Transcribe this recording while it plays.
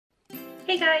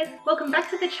Hey guys, welcome back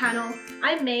to the channel.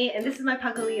 I'm May and this is my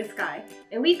Pugalier Sky,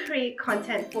 and we create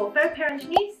content for fur parents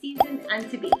new, seasoned and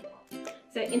to be.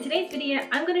 So in today's video,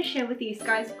 I'm going to share with you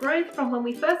Sky's growth from when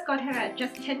we first got her at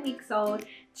just 10 weeks old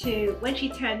to when she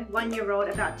turned 1 year old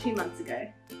about 2 months ago.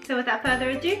 So without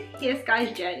further ado, here's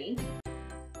Sky's journey.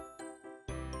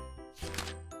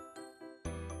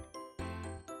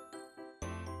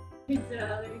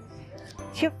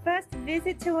 It's your first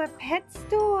visit to a pet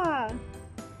store.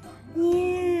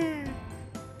 Yeah.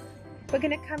 We're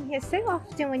gonna come here so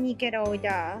often when you get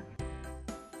older.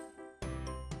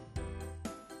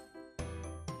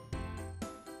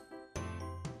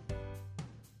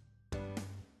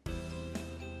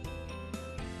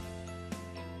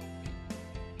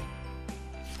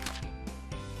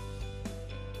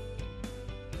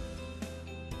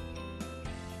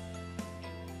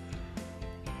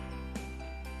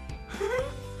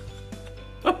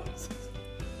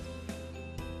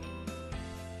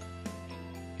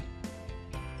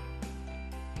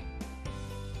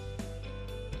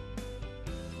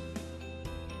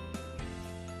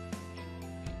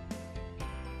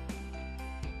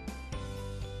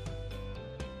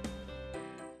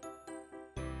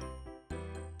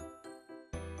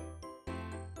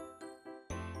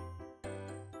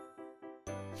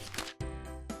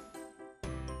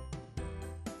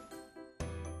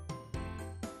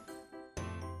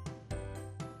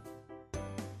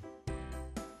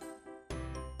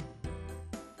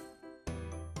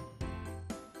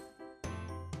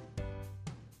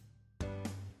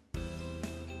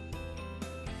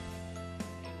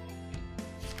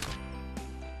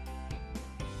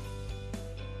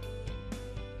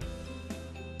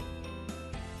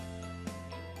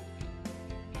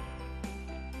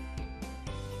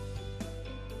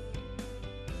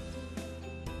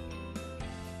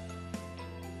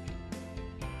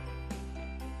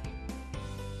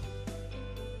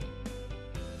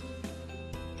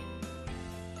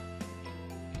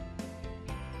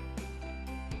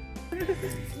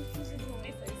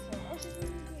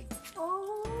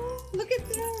 Oh, look at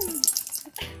them! Students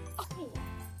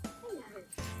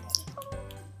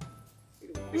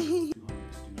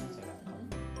that have come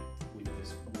with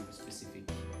a specific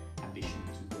ambition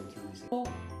to go through this.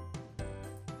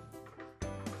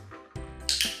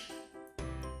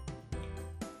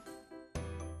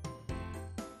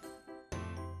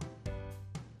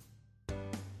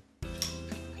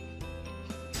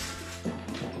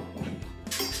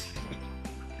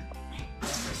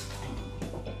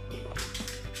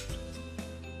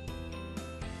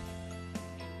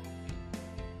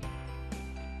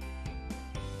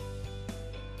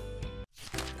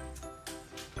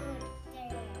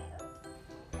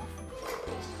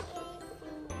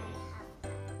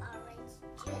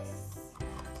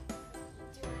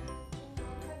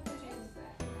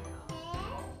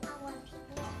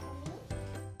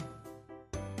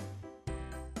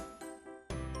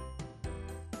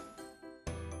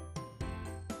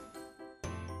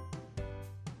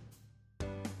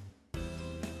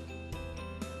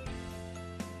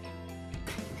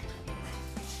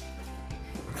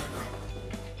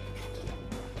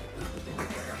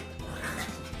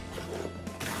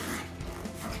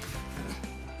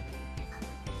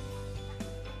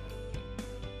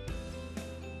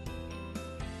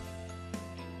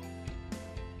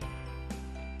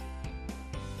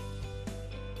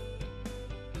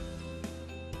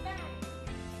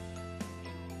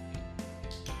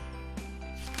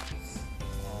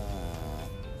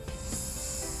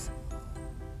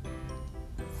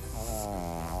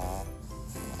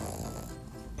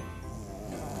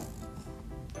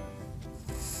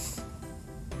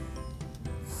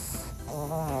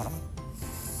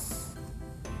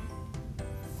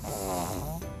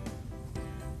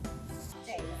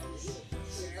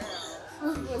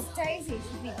 It was Daisy,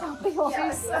 she'd be jumping off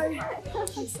him so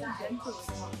she's so gentle.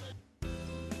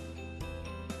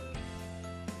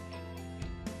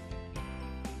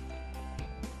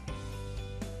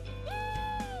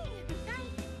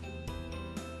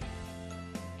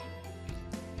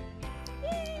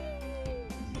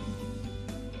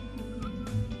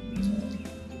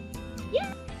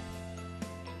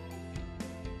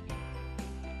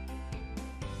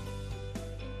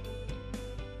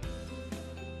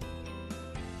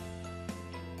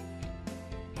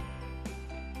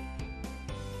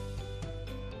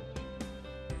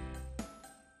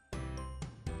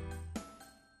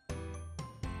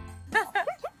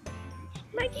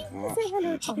 Mikey, say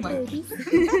hello to the babies.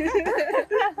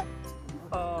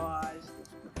 Oh,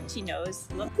 she knows.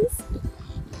 Look.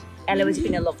 Ella has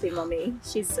been a lovely mummy.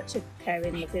 She's such a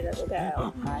caring, lovely little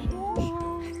girl.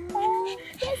 Oh,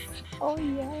 yes. Oh,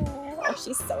 yeah. Oh,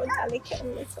 she's so delicate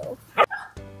and little.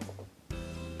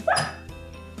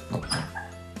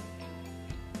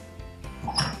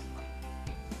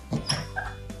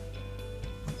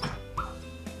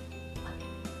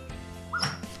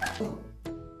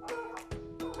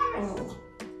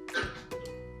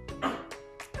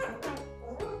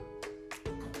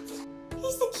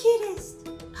 He's the cutest.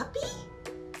 Puppy?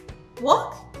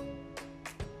 Walk?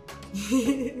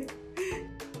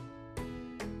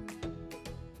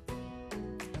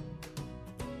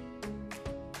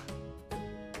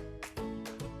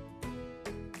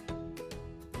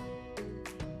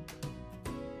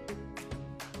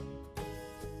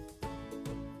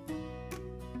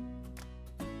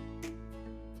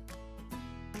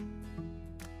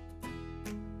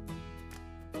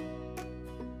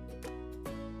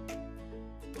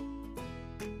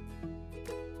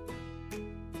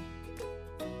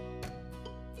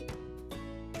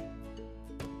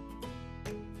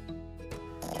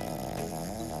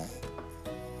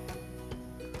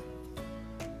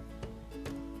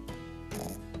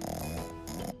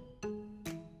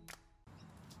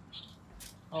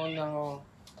 Oh no.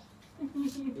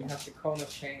 You have the cone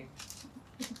of shame.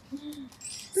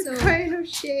 The kind of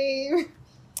shame.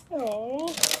 Oh.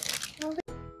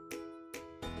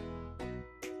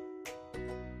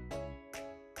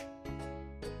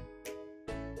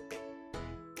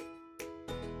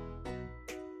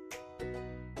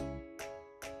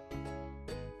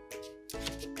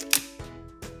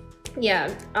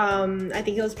 Yeah, I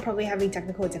think it was probably having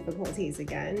technical difficulties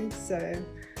again, so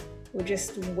we'll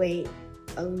just wait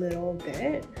a little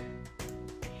bit.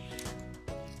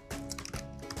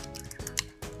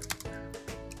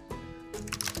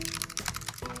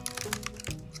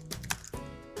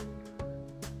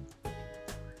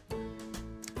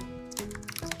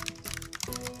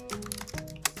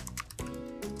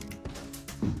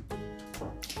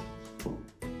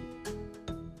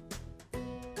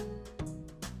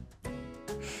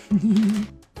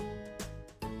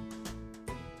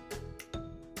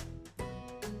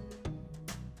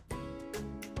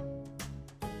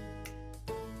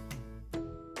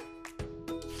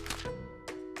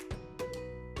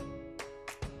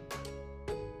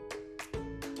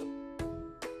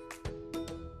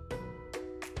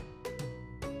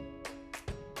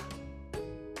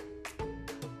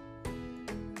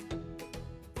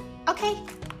 Okay.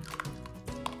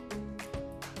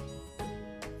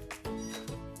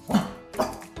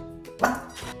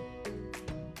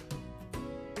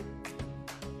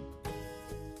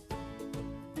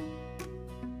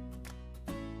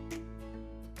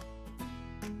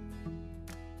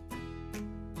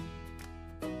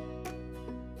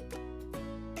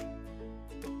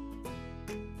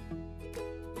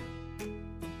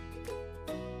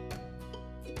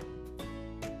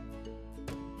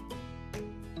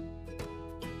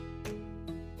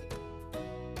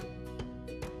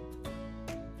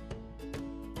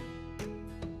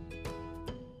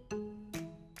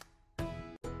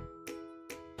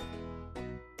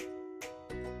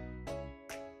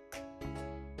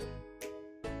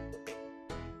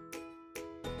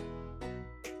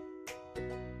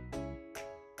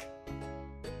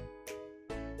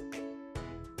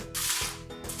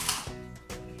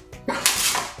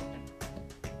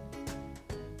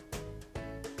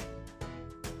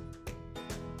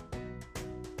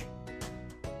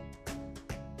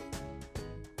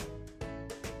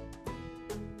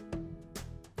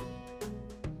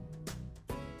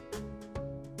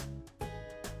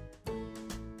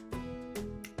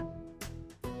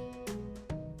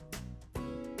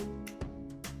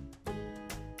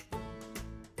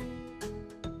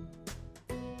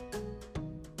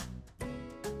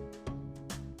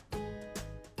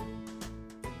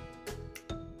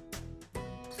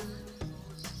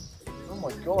 Oh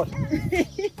my god.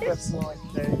 That's like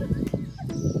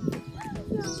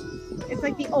It's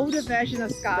like the older version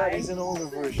of Sky. that is an older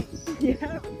version.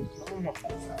 Yeah. Oh my.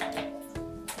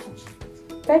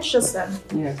 Fetch just them.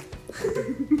 Yeah.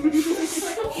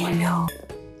 Oh no.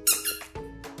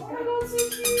 Oh my god, so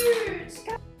cute!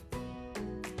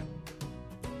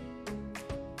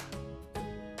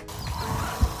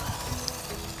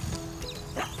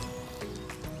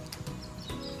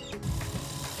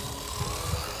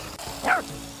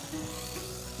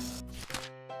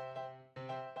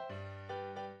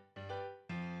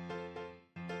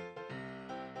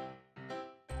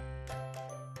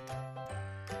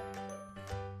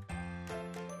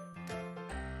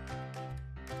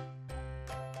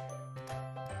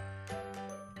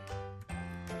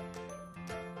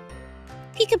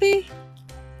 Peekaboo.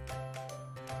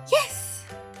 Yes.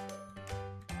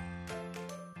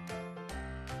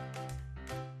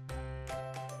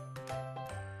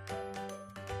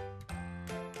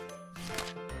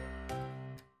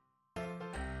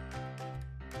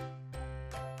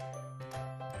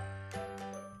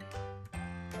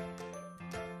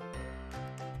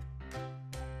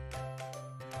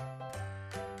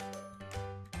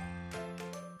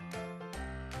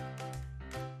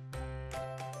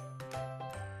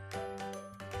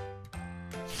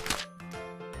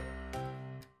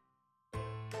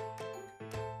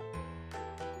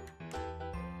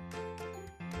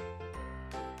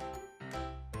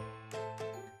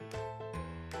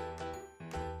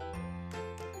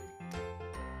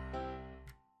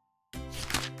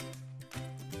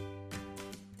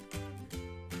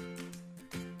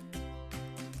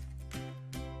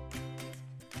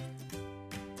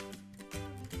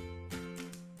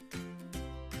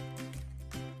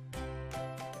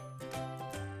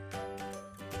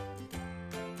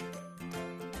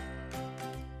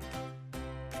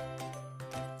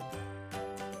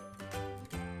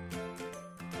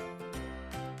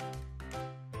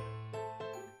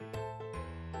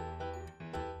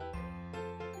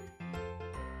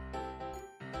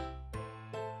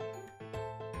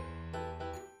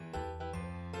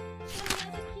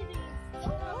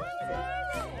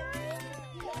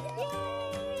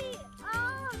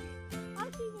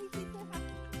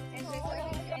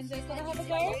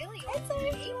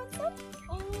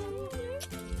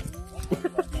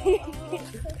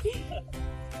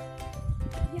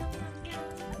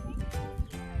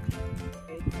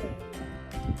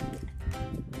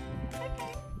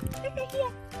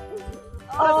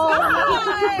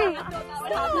 Sky!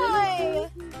 Sky!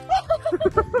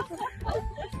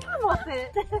 Come off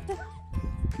it.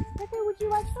 Okay, would you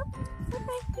like some?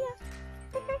 Okay, yeah.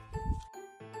 Okay.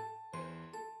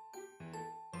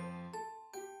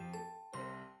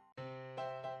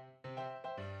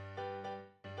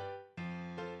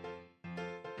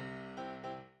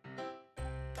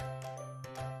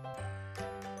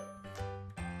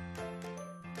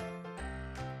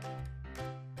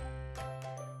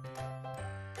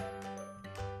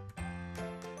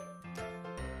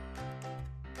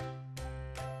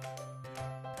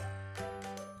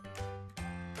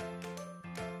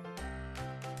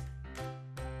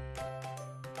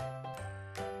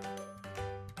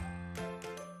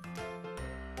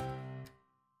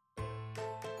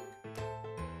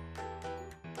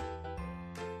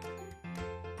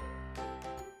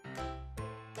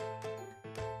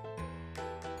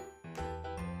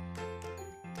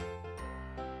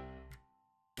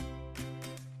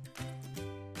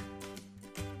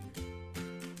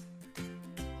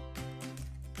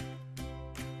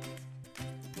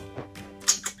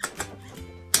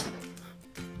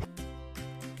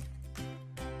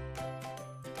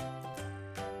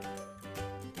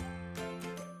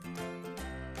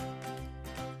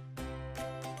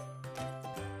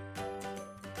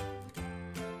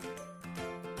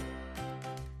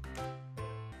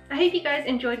 I hope you guys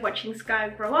enjoyed watching Sky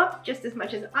grow up just as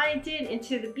much as I did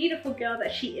into the beautiful girl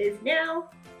that she is now.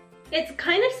 It's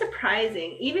kind of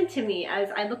surprising, even to me, as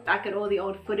I look back at all the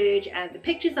old footage and the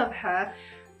pictures of her,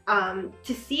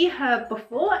 to see her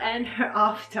before and her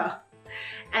after,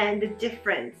 and the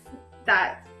difference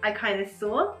that I kind of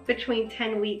saw between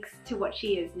 10 weeks to what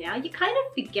she is now. You kind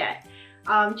of forget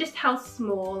just how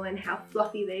small and how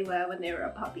fluffy they were when they were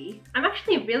a puppy. I'm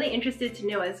actually really interested to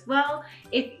know as well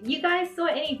if you guys saw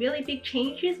any really big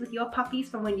changes with your puppies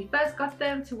from when you first got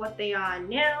them to what they are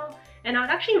now, and I would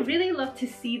actually really love to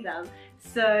see them.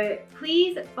 So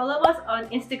please follow us on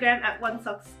Instagram at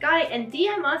OneSockSky and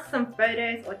DM us some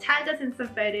photos or tag us in some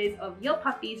photos of your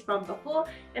puppies from before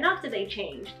and after they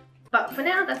changed. But for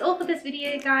now, that's all for this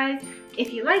video, guys.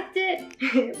 If you liked it,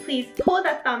 please pour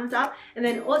that thumbs up and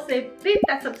then also boop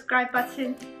that subscribe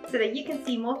button so that you can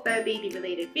see more fur baby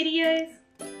related videos.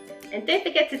 And don't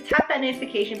forget to tap that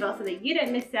notification bell so that you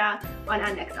don't miss out on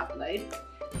our next upload.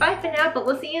 Bye for now, but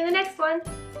we'll see you in the next one.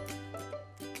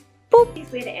 The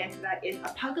easiest way to answer that is a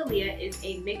Pugalier is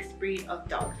a mixed breed of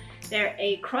dog. They're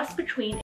a cross between